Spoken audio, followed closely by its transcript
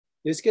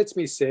This gets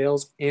me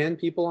sales and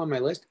people on my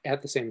list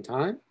at the same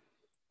time.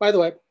 By the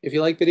way, if you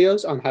like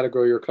videos on how to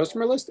grow your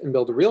customer list and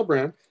build a real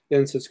brand,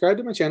 then subscribe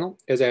to my channel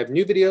as I have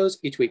new videos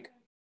each week.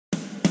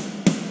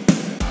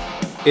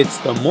 It's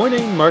the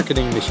Morning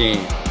Marketing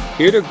Machine,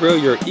 here to grow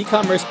your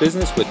e-commerce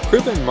business with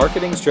proven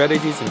marketing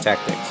strategies and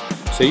tactics,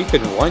 so you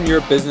can run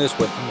your business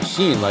with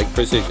machine-like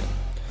precision.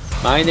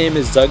 My name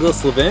is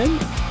Douglas Levin.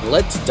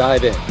 Let's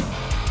dive in.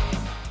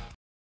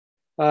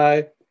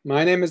 Hi,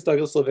 my name is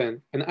Douglas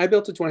Levin, and I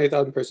built a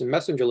 20,000 person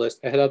messenger list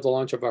ahead of the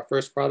launch of our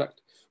first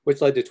product,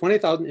 which led to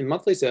 20,000 in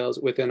monthly sales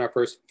within our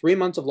first 3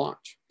 months of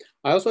launch.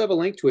 I also have a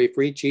link to a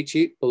free cheat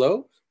sheet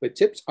below with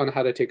tips on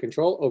how to take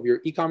control over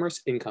your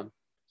e-commerce income.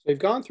 So you've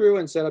gone through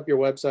and set up your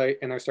website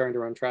and are starting to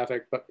run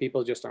traffic, but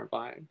people just aren't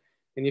buying.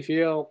 And you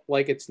feel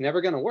like it's never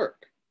going to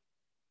work.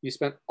 You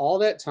spent all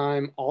that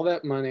time, all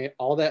that money,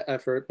 all that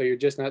effort, but you're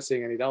just not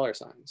seeing any dollar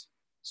signs.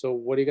 So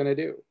what are you going to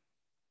do?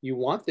 You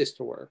want this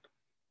to work.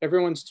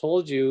 Everyone's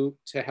told you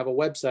to have a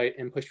website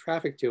and push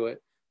traffic to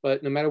it,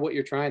 but no matter what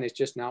you're trying, it's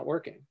just not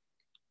working.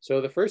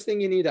 So the first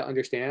thing you need to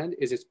understand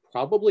is it's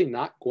probably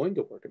not going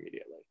to work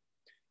immediately.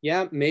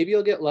 Yeah, maybe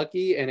you'll get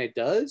lucky and it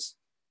does,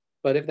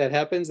 but if that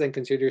happens, then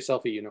consider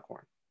yourself a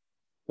unicorn.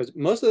 Because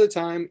most of the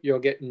time, you'll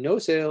get no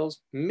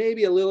sales,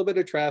 maybe a little bit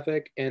of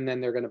traffic, and then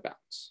they're going to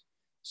bounce.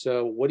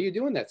 So what do you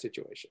do in that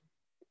situation?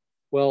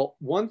 Well,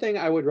 one thing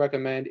I would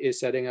recommend is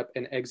setting up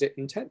an exit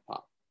intent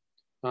pop.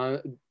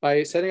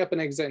 By setting up an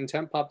exit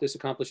intent pop, this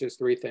accomplishes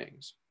 3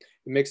 things.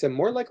 It makes them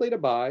more likely to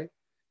buy,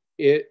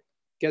 it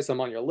gets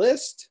them on your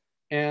list,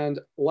 and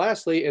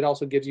lastly, it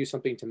also gives you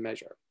something to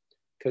measure,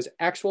 because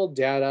actual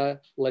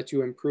data lets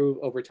you improve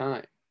over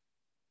time.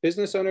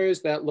 Business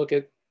owners that look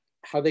at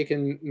how they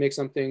can make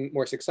something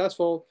more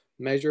successful,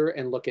 measure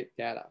and look at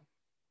data.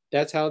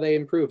 That's how they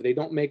improve. They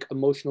don't make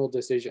emotional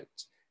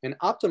decisions. And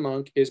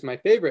Optimonk is my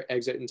favorite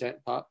exit intent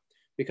pop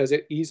because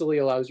it easily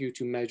allows you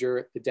to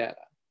measure the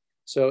data.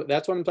 So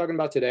that's what I'm talking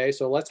about today.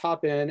 So let's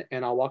hop in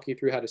and I'll walk you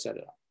through how to set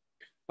it up.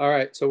 All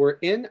right, so we're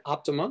in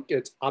Optimonk.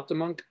 It's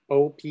Optimonk,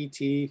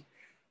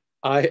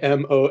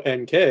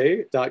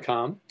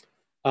 OPTIMONK.com.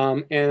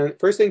 And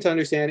first thing to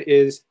understand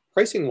is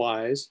pricing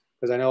wise,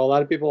 because I know a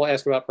lot of people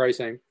ask about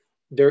pricing,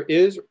 there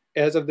is,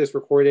 as of this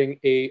recording,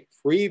 a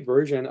free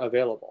version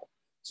available.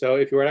 So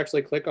if you were to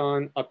actually click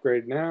on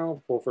upgrade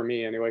now, well, for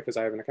me anyway, because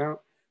I have an account,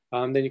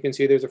 then you can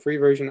see there's a free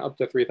version up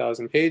to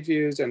 3,000 page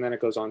views, and then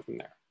it goes on from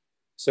there.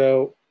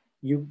 So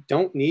you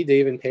don't need to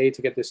even pay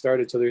to get this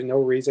started, so there's no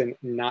reason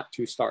not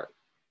to start.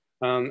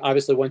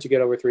 Obviously, once you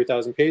get over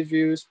 3,000 page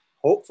views,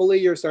 hopefully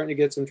you're starting to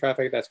get some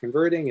traffic that's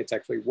converting. It's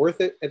actually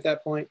worth it at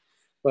that point,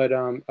 but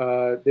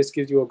this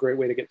gives you a great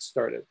way to get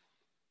started.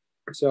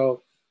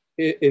 So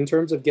in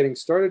terms of getting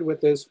started with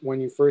this,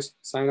 when you first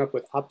sign up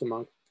with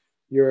Optimonk,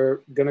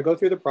 you're going to go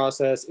through the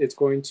process. It's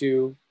going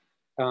to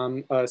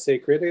say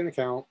create an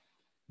account.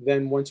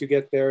 Then once you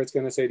get there, it's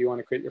going to say, do you want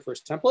to create your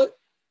first template?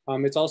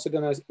 It's also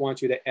going to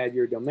want you to add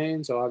your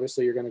domain. So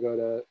obviously you're going to go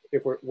to,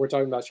 if we're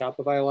talking about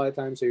Shopify a lot of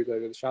times, so you go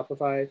to the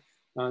Shopify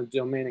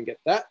domain and get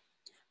that.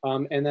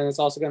 And then it's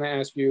also going to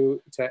ask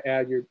you to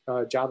add your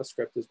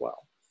JavaScript as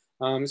well.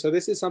 So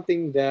this is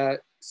something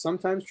that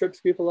sometimes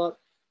trips people up.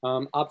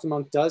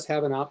 Optimonk does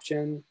have an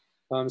option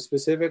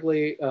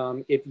specifically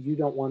if you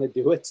don't want to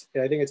do it.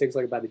 I think it takes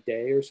like about a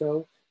day or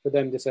so for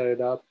them to set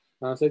it up.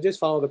 So just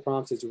follow the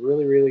prompts. It's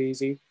really, really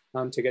easy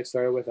to get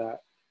started with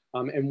that.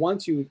 And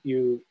once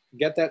you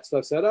get that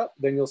stuff set up,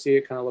 then you'll see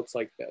it kind of looks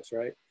like this,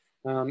 right?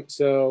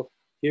 So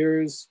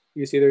you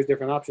see there's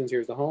different options.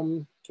 Here's the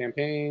home,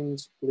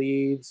 campaigns,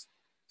 leads,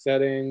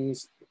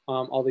 settings,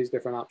 all these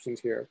different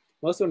options here.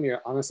 Most of them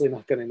you're honestly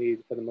not going to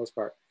need for the most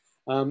part.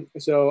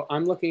 So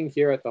I'm looking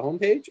here at the home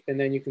page, and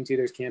then you can see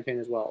there's campaign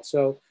as well.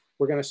 So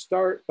we're going to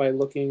start by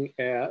looking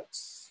at,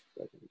 I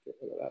can get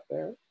rid of that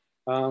there.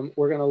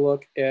 We're going to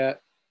look at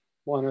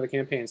one of the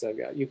campaigns I've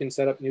got. You can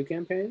set up new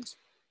campaigns.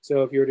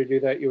 So if you were to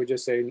do that, you would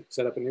just say,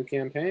 set up a new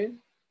campaign.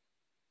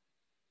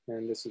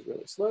 And this is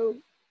really slow.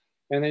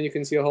 And then you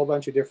can see a whole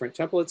bunch of different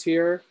templates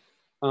here.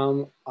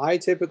 I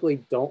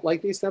typically don't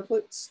like these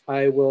templates.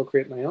 I will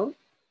create my own.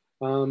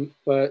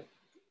 But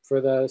for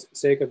the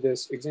sake of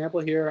this example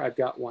here, I've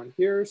got one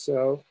here.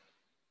 So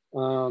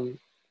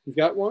you've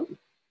got one.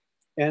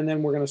 And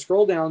then we're going to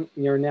scroll down.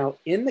 You're now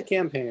in the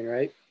campaign,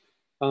 right?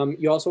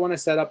 You also want to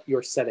set up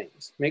your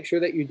settings. Make sure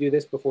that you do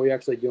this before you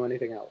actually do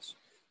anything else.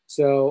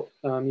 So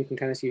you can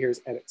kind of see here's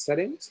edit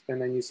settings, and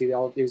then you see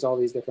all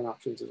these different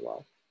options as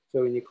well.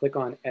 So when you click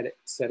on edit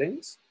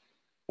settings,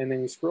 and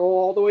then you scroll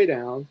all the way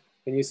down,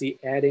 and you see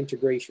add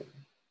integration.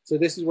 So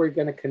this is where you're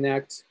going to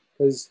connect,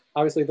 because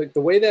obviously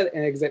the way that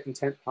an exit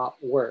intent pop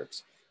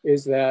works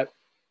is that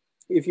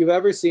if you've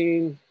ever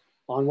seen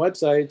on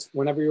websites,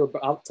 whenever you're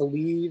about to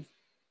leave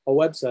a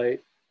website,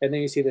 and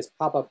then you see this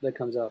pop-up that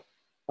comes up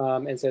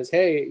and says,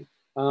 hey,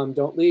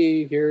 don't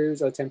leave,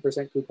 here's a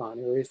 10% coupon,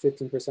 or here's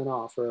 15%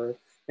 off, or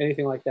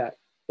anything like that.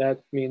 That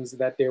means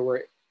that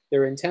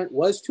their intent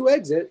was to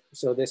exit,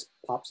 so this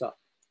pops up,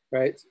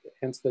 right?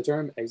 Hence the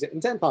term exit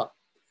intent pop.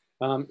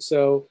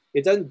 So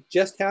it doesn't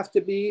just have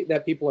to be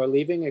that people are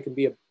leaving. It can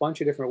be a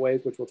bunch of different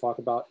ways, which we'll talk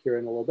about here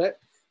in a little bit.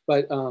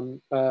 But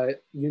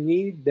you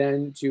need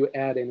then to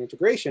add an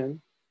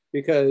integration,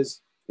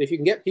 because if you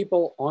can get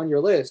people on your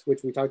list,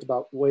 which we talked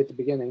about way at the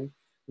beginning,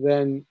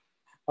 then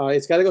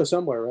it's got to go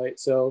somewhere, right?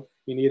 So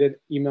you need an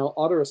email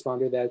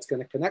autoresponder that it's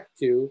going to connect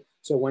to.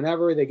 So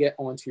whenever they get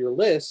onto your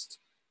list,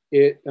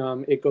 it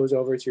goes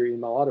over to your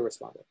email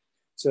autoresponder.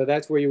 So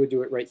that's where you would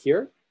do it right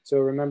here. So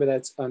remember,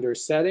 that's under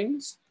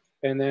settings,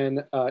 and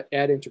then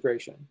add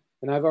integration.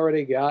 And I've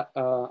already got,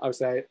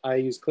 obviously I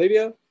use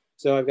Klaviyo,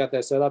 so I've got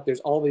that set up. There's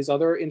all these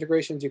other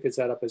integrations you could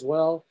set up as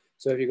well.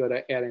 So if you go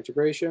to add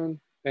integration,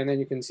 and then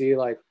you can see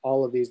like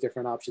all of these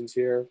different options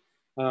here.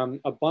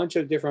 A bunch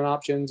of different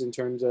options in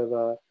terms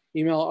of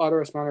email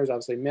autoresponders.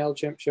 Obviously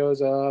MailChimp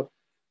shows up.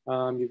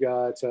 You've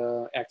got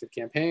Active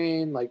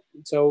Campaign.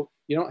 So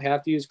you don't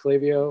have to use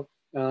Klaviyo.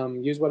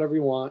 Use whatever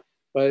you want,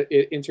 but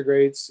it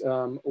integrates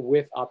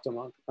with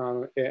Optimonk,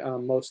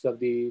 most of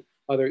the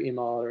other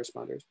email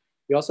autoresponders.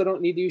 You also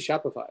don't need to use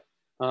Shopify.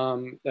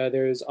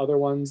 There's other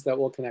ones that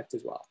will connect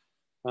as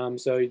well.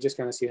 So you just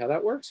kind of see how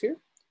that works here.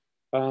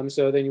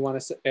 So then you want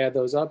to add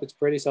those up. It's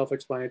pretty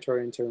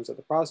self-explanatory in terms of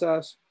the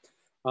process.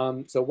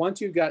 So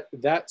once you've got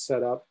that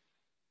set up,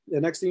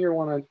 the next thing you're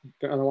going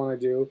to want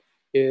to do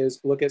is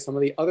look at some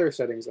of the other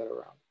settings that are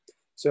around.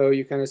 So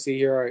you kind of see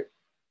here, all right,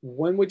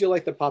 when would you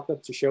like the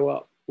pop-up to show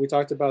up? We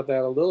talked about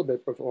that a little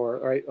bit before,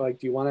 right? Like,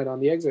 do you want it on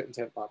the exit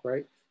intent pop,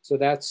 right? So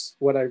that's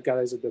what I've got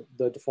as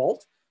the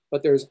default,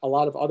 but there's a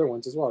lot of other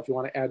ones as well. If you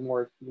want to add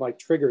more, like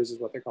triggers is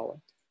what they call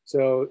them.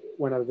 So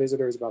when a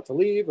visitor is about to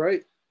leave,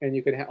 right? And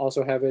you can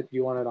also have it,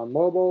 you want it on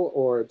mobile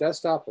or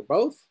desktop or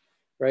both,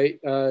 right?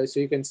 So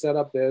you can set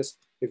up this.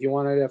 If you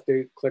want it, have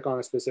to click on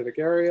a specific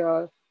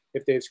area,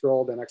 if they've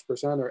scrolled an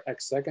X% or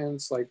X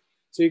seconds,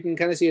 so you can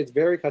kind of see it's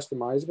very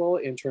customizable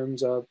in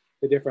terms of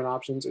the different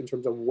options in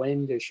terms of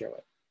when to show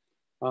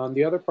it.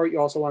 The other part you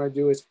also want to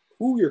do is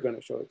who you're going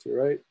to show it to,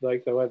 right?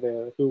 Like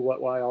the who,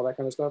 what, why, all that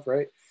kind of stuff,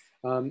 right?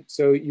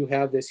 So you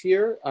have this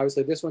here.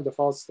 Obviously, this one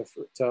defaults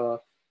to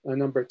a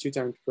number 2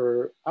 times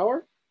per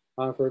hour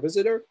for a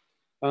visitor.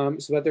 So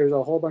that there's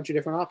a whole bunch of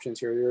different options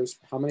here. There's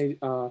how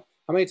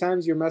many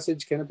times your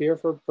message can appear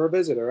per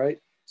visitor, right?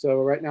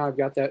 So right now I've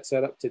got that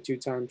set up to 2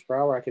 times per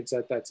hour. I could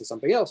set that to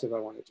something else if I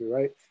wanted to,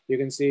 right? You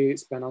can see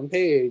spend on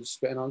page,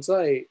 spend on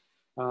site,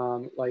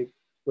 like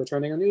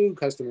returning on new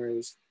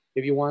customers,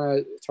 if you want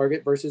to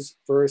target versus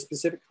for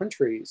specific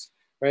countries,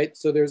 right?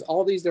 So there's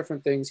all these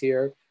different things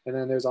here. And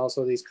then there's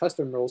also these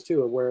custom rules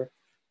too, where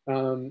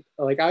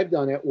like I've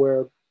done it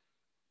where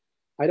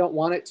I don't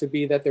want it to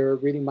be that they're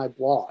reading my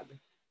blog.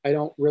 I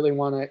don't really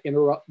want to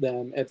interrupt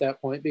them at that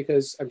point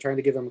because I'm trying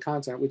to give them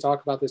content. We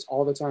talk about this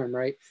all the time,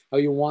 right? How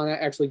you want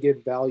to actually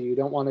give value. You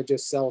don't want to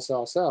just sell,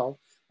 sell, sell.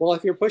 Well,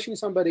 if you're pushing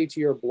somebody to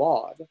your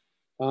blog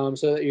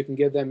so that you can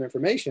give them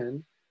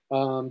information,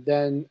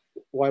 then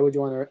why would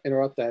you want to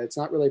interrupt that? It's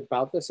not really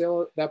about the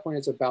sale at that point.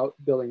 It's about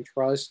building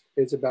trust.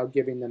 It's about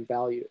giving them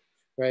value,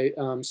 right?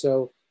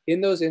 So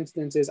in those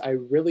instances, I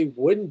really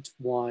wouldn't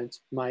want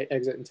my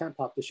exit intent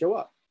pop to show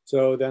up.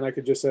 So then I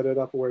could just set it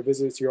up where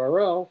visits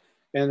URL.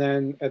 And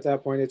then at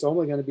that point, it's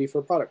only going to be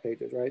for product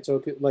pages, right?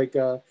 So like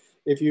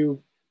if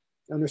you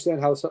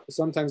understand how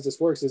sometimes this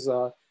works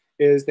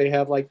is they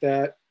have like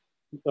that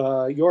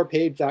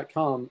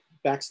yourpage.com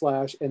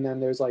 / and then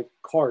there's like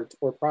cart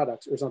or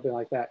products or something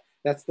like that.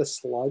 That's the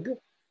slug.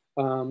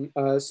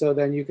 So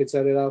then you could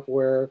set it up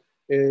where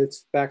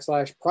it's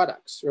 /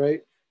 products,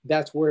 right?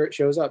 That's where it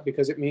shows up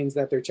because it means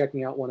that they're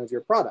checking out one of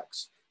your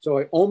products. So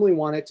I only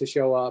want it to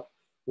show up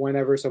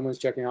whenever someone's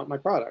checking out my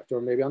product, or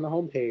maybe on the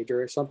home page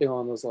or something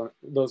along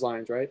those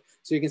lines, right?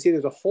 So you can see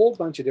there's a whole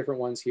bunch of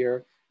different ones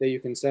here that you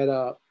can set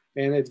up,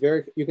 and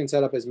you can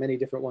set up as many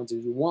different ones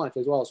as you want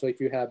as well. So if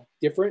you have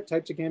different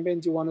types of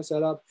campaigns you want to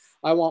set up,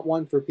 I want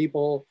one for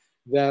people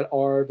that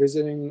are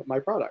visiting my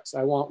products.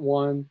 I want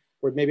one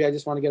where maybe I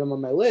just want to get them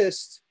on my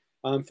list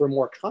for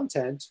more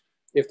content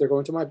if they're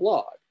going to my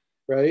blog,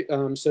 right?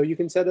 So you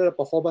can set it up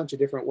a whole bunch of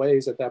different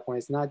ways at that point.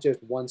 It's not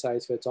just one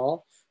size fits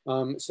all.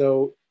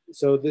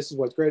 So this is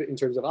what's great in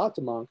terms of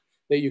Optimonk,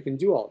 that you can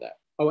do all that.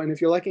 Oh, and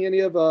if you're liking any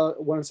of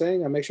what I'm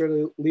saying, make sure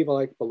to leave a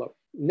like below.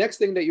 Next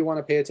thing that you want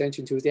to pay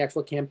attention to is the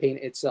actual campaign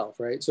itself,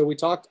 right? So we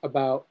talked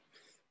about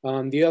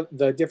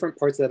the different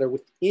parts that are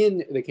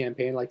within the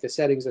campaign, like the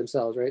settings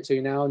themselves, right? So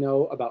you now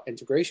know about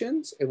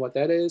integrations and what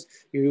that is.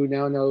 You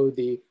now know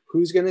the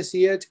who's going to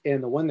see it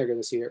and the when they're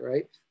going to see it,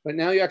 right? But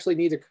now you actually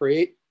need to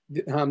create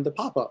the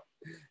pop-up.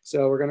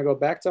 So we're going to go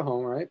back to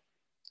home, right?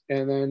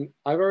 And then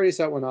I've already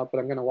set one up, but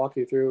I'm going to walk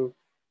you through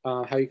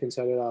how you can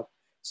set it up.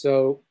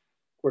 So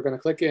we're going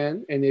to click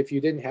in, and if you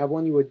didn't have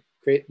one, you would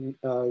create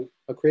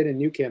a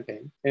new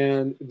campaign.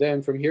 And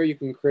then from here, you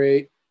can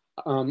create,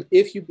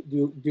 if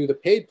you do the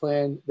paid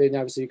plan, then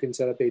obviously you can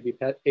set up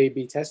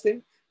A/B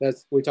testing.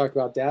 We talked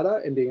about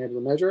data and being able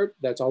to measure it.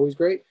 That's always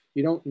great.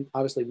 You don't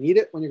obviously need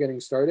it when you're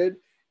getting started.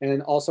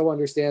 And also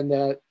understand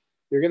that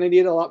you're going to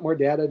need a lot more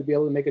data to be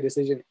able to make a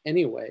decision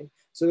anyway.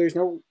 So there's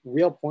no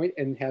real point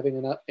in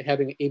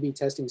having A/B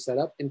testing set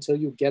up until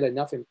you get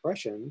enough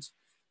impressions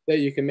that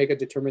you can make a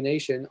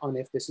determination on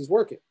if this is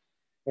working,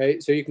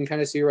 right? So you can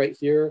kind of see right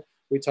here,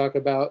 we talk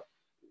about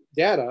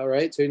data,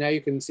 right? So now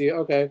you can see,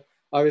 okay,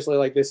 obviously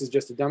like this is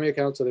just a dummy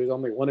account, so there's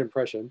only one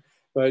impression,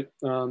 but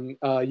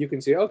you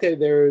can see, okay,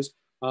 there's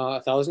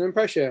 1,000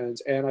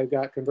 impressions and I've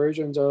got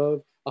conversions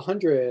of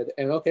 100,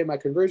 and okay, my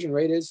conversion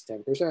rate is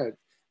 10%,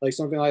 like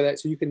something like that.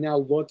 So you can now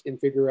look and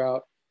figure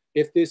out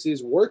if this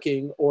is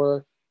working,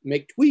 or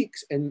make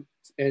tweaks and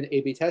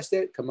A/B test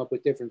it, come up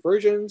with different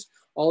versions,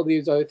 all of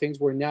these other things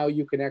where now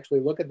you can actually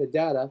look at the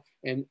data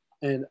and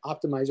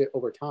optimize it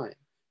over time.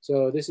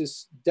 So this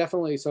is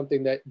definitely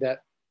something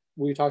that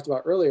we talked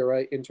about earlier,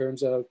 right? In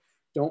terms of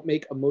don't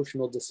make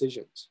emotional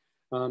decisions.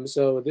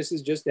 So this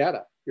is just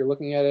data. You're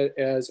looking at it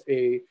as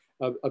a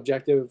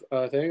objective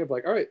thing of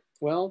like, all right,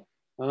 well,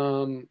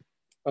 I'm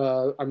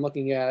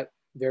looking at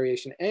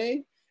variation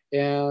A,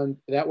 and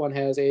that one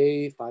has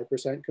a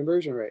 5%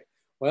 conversion rate.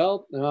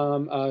 Well,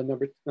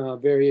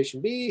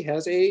 variation B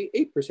has a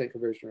 8%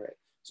 conversion rate.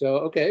 So,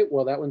 okay,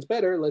 well, that one's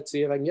better. Let's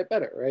see if I can get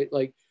better, right?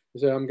 Like,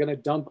 so I'm going to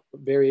dump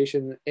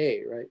variation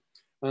A,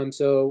 right?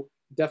 So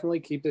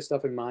definitely keep this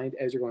stuff in mind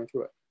as you're going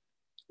through it.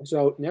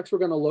 So next we're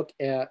going to look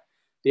at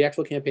the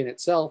actual campaign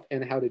itself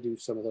and how to do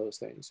some of those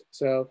things.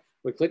 So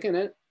we click in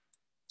it,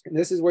 and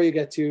this is where you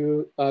get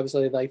to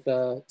obviously like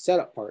the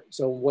setup part.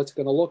 So what's it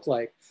going to look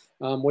like?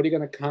 What are you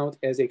going to count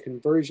as a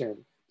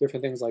conversion?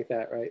 Different things like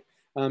that, right?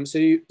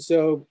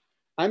 So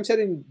I'm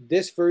setting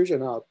this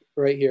version up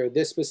right here.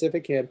 This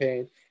specific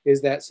campaign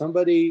is that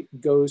somebody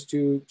goes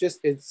to just,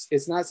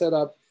 it's not set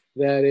up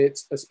that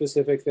it's a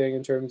specific thing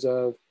in terms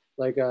of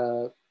like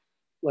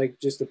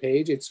just a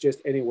page. It's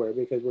just anywhere,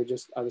 because we're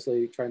just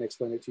obviously trying to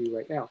explain it to you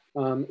right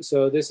now.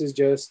 So this is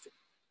just,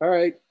 all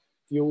right,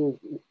 you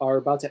are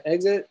about to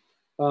exit.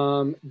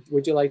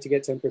 Would you like to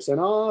get 10%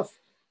 off?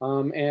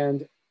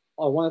 And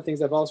one of the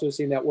things I've also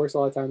seen that works a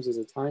lot of times is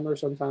a timer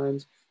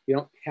sometimes. You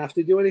don't have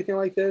to do anything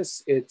like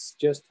this. It's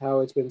just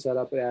how it's been set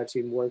up that I've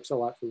seen works a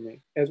lot for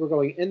me. As we're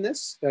going in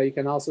this, you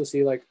can also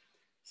see like,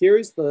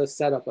 here's the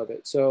setup of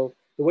it. So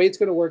the way it's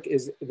going to work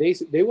is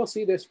they will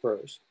see this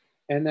first.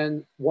 And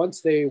then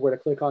once they were to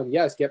click on,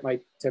 yes, get my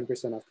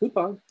 10% off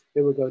coupon,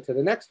 they would go to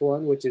the next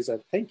one, which is a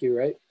thank you,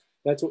 right?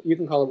 That's what you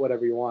can call it,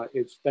 whatever you want.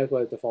 That's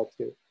what it defaults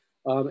to.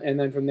 And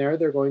then from there,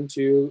 they're going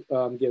to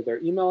give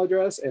their email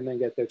address and then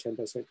get their 10%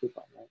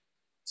 coupon, right?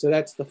 So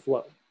that's the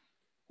flow.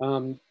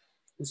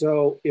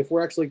 So if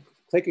we're actually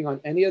clicking on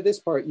any of this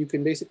part, you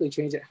can basically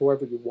change it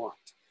however you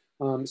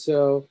want.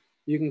 So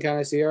you can kind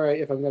of see, all right,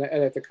 if I'm going to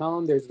edit the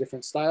column, there's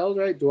different styles,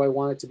 right? Do I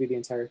want it to be the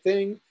entire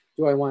thing?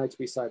 Do I want it to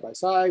be side by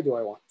side? Do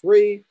I want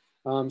 3?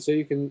 So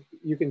you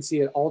can see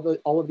it,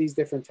 all of these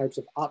different types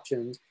of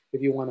options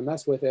if you want to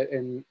mess with it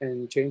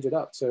and change it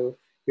up. So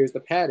here's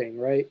the padding,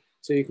 right?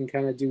 So you can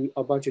kind of do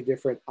a bunch of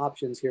different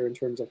options here in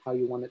terms of how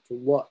you want it to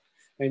look.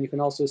 And you can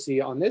also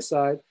see on this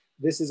side,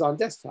 this is on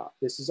desktop,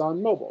 this is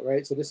on mobile,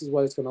 right? So this is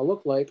what it's going to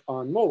look like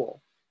on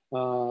mobile.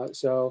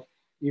 So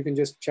you can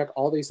just check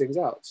all these things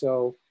out.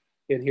 So,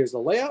 and here's the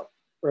layout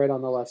right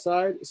on the left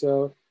side.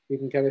 So you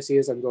can kind of see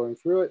as I'm going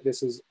through it,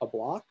 this is a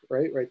block,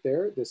 right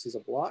there. This is a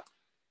block.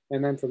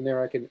 And then from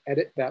there, I can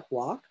edit that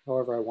block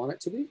however I want it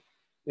to be.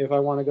 If I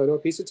want to go to a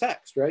piece of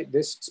text, right?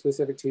 This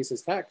specific piece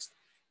is text.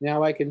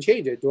 Now I can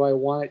change it. Do I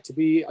want it to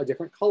be a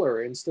different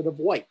color instead of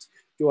white?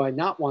 Do I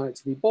not want it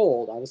to be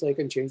bold? Obviously, I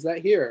can change that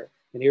here.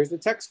 And here's the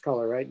text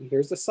color, right? And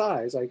here's the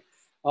size. Like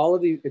all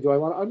of these, do I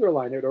want to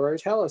underline it or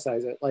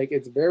italicize it? Like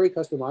it's very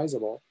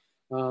customizable.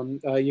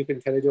 You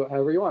can kind of do it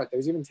however you want.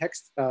 There's even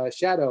text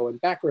shadow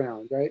and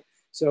background, right?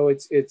 So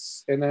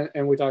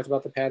and we talked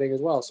about the padding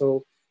as well.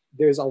 So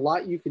there's a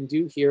lot you can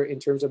do here in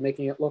terms of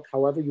making it look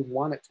however you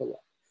want it to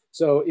look.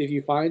 So if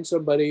you find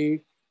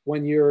somebody,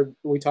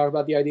 we talk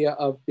about the idea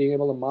of being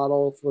able to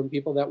model from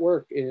people that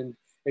work and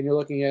you're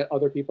looking at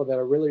other people that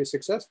are really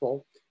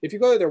successful. If you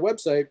go to their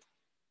website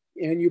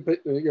and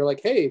you're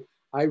like, hey,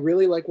 I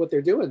really like what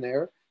they're doing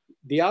there,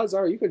 the odds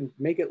are you can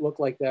make it look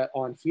like that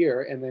on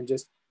here and then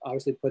just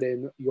obviously put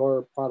in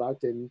your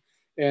product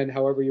and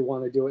however you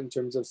want to do it in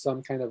terms of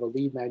some kind of a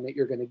lead magnet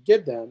you're going to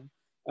give them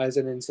as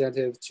an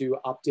incentive to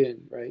opt in,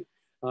 right?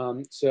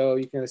 So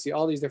you kind of see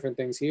all these different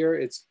things here.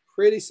 It's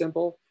pretty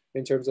simple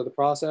in terms of the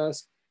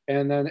process.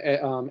 And then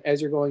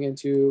as you're going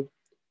into,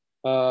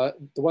 the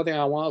one thing I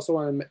also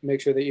want to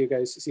make sure that you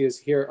guys see is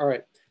here. All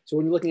right, so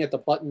when you're looking at the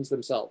buttons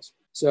themselves,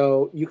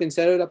 so you can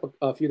set it up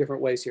a few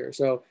different ways here.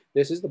 So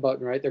this is the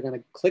button, right? They're going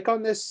to click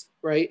on this,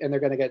 right? And they're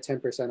going to get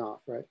 10%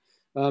 off, right?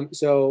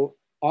 So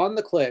on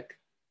the click,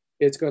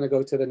 it's going to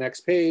go to the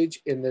next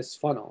page in this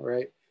funnel,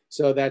 right?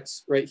 So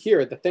that's right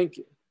here, the thank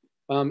you.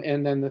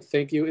 And then the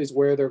thank you is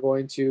where they're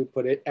going to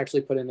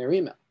actually put in their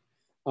email.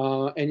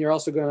 And you're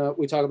also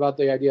we talk about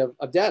the idea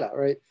of data,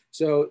 right?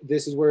 So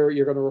this is where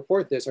you're going to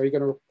report this. Are you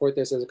going to report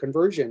this as a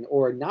conversion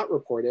or not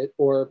report it,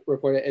 or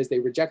report it as they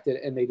rejected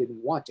it and they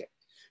didn't want it,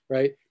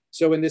 right?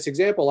 So in this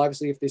example,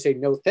 obviously, if they say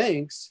no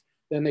thanks,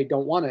 then they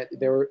don't want it.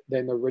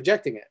 Then they're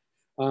rejecting it.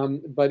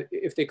 But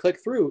if they click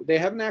through, they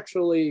haven't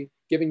actually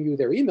giving you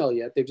their email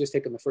yet. They've just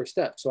taken the first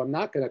step. So I'm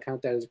not going to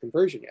count that as a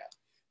conversion yet.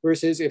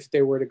 Versus if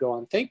they were to go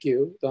on thank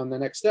you on the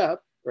next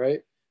step,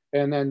 right?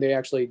 And then they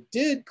actually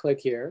did click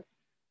here,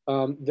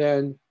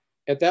 then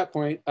at that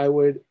point, I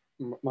would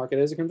mark it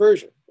as a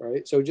conversion,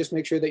 right? So just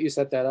make sure that you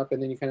set that up,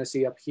 and then you kind of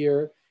see up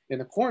here in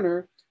the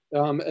corner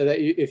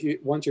that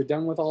once you're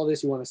done with all of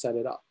this, you want to set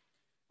it up.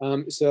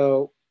 Then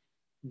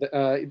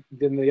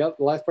the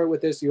last part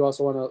with this, you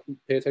also want to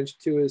pay attention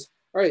to is,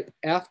 all right,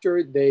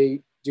 after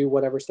they do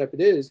whatever step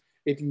it is,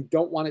 if you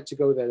don't want it to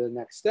go to the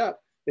next step,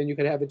 then you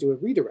can have it do a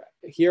redirect.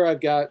 Here I've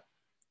got,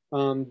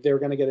 they're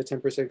going to get a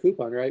 10%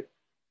 coupon, right?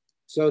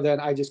 So then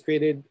I just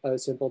created a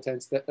simple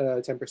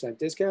 10%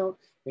 discount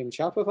in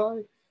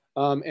Shopify.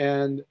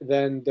 And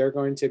then they're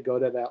going to go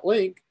to that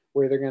link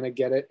where they're going to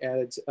get it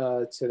added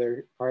to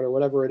their cart or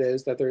whatever it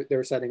is that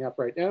they're setting up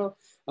right now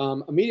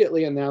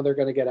immediately. And now they're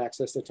going to get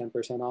access to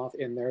 10% off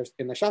in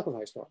the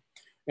Shopify store.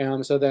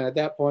 So then at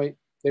that point,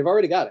 they've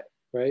already got it,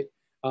 right?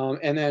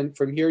 And then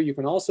from here, you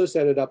can also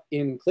set it up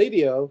in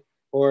Klaviyo,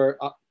 or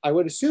I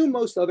would assume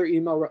most other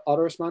email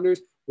autoresponders,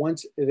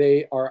 once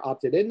they are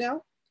opted in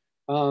now,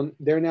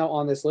 they're now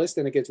on this list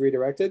and it gets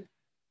redirected.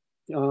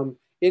 In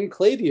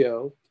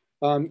Klaviyo,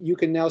 you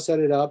can now set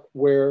it up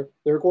where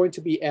they're going to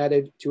be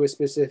added to a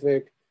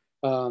specific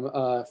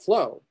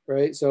flow,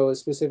 right? So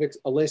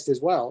a list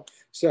as well.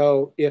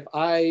 So if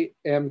I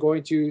am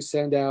going to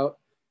send out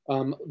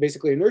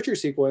basically a nurture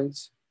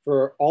sequence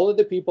for all of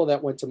the people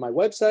that went to my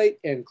website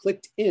and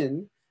clicked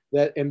in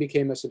that and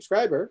became a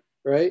subscriber,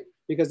 right?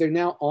 Because they're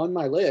now on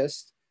my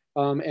list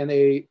and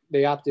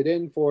they opted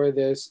in for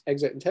this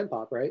exit and 10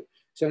 pop, right?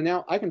 So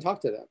now I can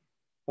talk to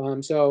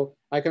them. So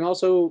I can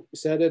also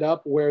set it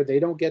up where they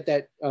don't get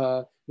that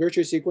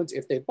nurture sequence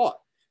if they bought.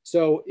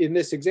 So in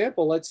this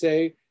example, let's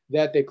say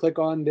that they click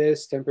on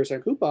this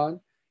 10% coupon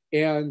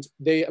and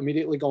they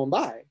immediately go and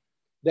buy.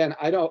 Then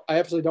I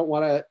absolutely don't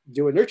want to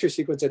do a nurture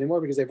sequence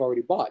anymore because they've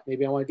already bought.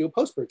 Maybe I want to do a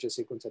post-purchase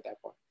sequence at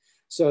that point.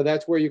 So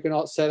that's where you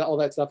can set all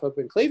that stuff up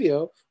in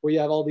Klaviyo, where you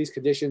have all these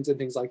conditions and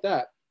things like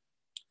that.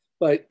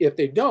 But if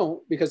they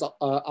don't, because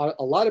a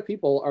lot of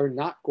people are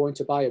not going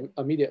to buy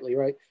immediately,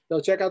 right?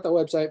 They'll check out the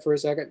website for a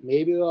second.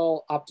 Maybe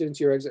they'll opt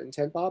into your exit and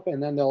 10 pop,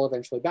 and then they'll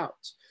eventually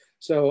bounce.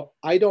 So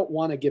I don't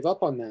want to give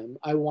up on them.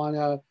 I want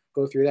to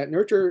go through that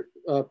nurture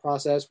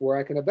process where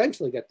I can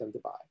eventually get them to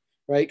buy,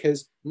 right?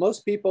 Because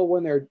most people,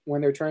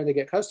 when they're trying to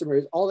get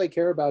customers, all they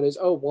care about is,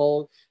 oh,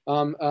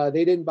 well,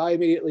 they didn't buy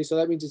immediately, so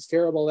that means it's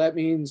terrible. That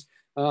means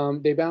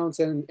they bounce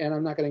and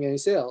I'm not going to get any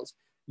sales.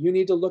 You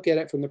need to look at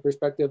it from the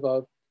perspective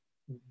of,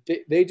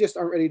 they just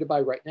aren't ready to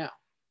buy right now,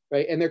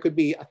 right? And there could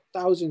be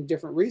 1,000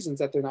 different reasons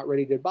that they're not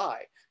ready to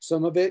buy.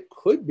 Some of it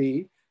could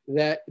be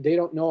that they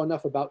don't know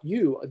enough about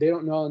you. They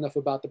don't know enough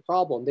about the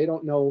problem. They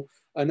don't know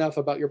enough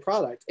about your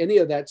product, any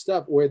of that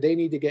stuff where they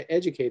need to get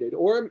educated.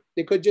 Or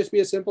it could just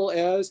be as simple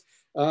as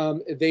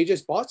they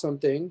just bought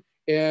something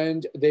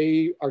and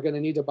they are going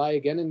to need to buy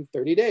again in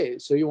 30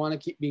 days. So you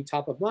want to be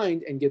top of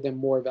mind and give them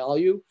more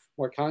value,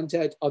 more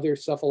content, other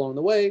stuff along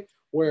the way,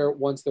 where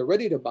once they're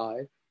ready to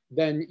buy,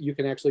 then you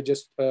can actually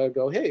just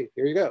go, hey,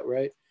 here you go,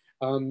 right?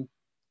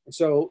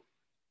 So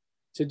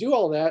to do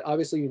all that,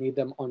 obviously you need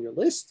them on your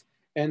list,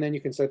 and then you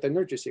can start the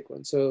nurture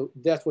sequence. So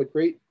that's what's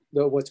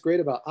great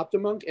about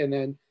Optimonk. And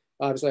then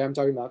obviously I'm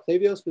talking about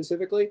Klaviyo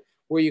specifically,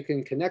 where you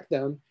can connect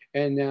them,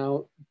 and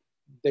now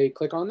they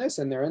click on this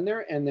and they're in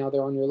there, and now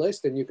they're on your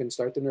list, and you can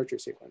start the nurture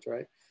sequence,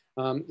 right?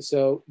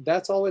 So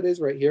that's all it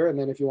is right here. And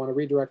then if you want to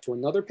redirect to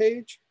another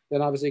page,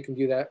 then obviously you can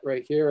do that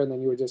right here, and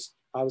then you would just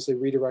obviously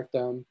redirect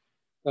them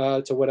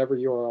to whatever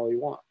URL you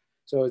want.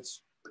 So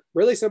it's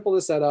really simple to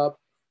set up,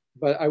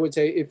 but I would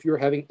say if you're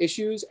having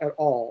issues at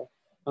all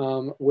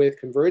with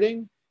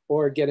converting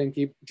or getting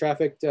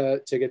traffic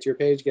to get to your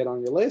page, get on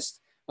your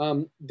list,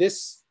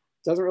 this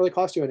doesn't really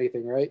cost you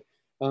anything, right?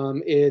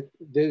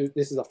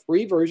 This is a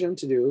free version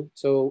to do.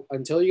 So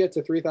until you get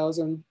to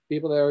 3,000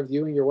 people that are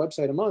viewing your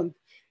website a month,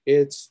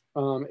 it's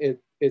not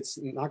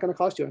going to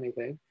cost you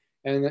anything.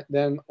 And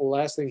then the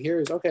last thing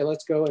here is, okay,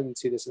 let's go and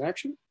see this in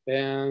action.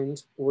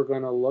 And we're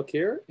going to look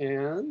here,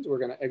 and we're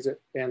going to exit,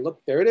 and look,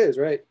 there it is,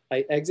 right?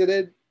 I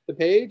exited the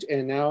page,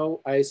 and now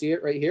I see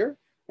it right here.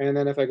 And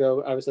then if I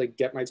go, obviously,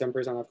 get my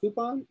 10% off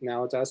coupon,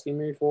 now it's asking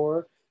me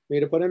for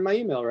me to put in my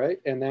email, right?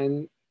 And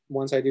then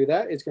once I do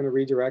that, it's going to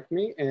redirect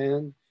me,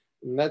 and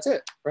that's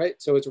it, right?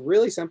 So it's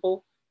really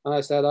simple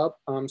setup.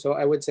 So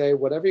I would say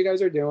whatever you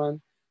guys are doing,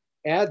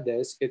 add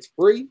this. It's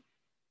free.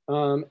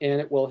 And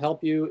it will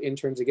help you in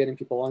terms of getting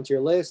people onto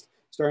your list,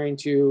 starting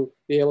to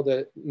be able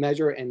to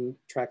measure and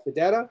track the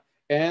data,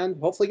 and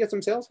hopefully get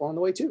some sales along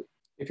the way too.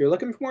 If you're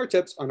looking for more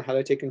tips on how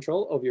to take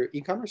control of your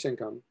e-commerce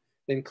income,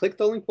 then click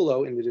the link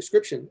below in the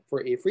description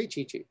for a free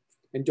cheat sheet.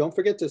 And don't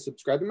forget to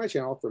subscribe to my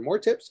channel for more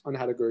tips on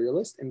how to grow your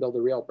list and build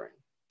a real brand.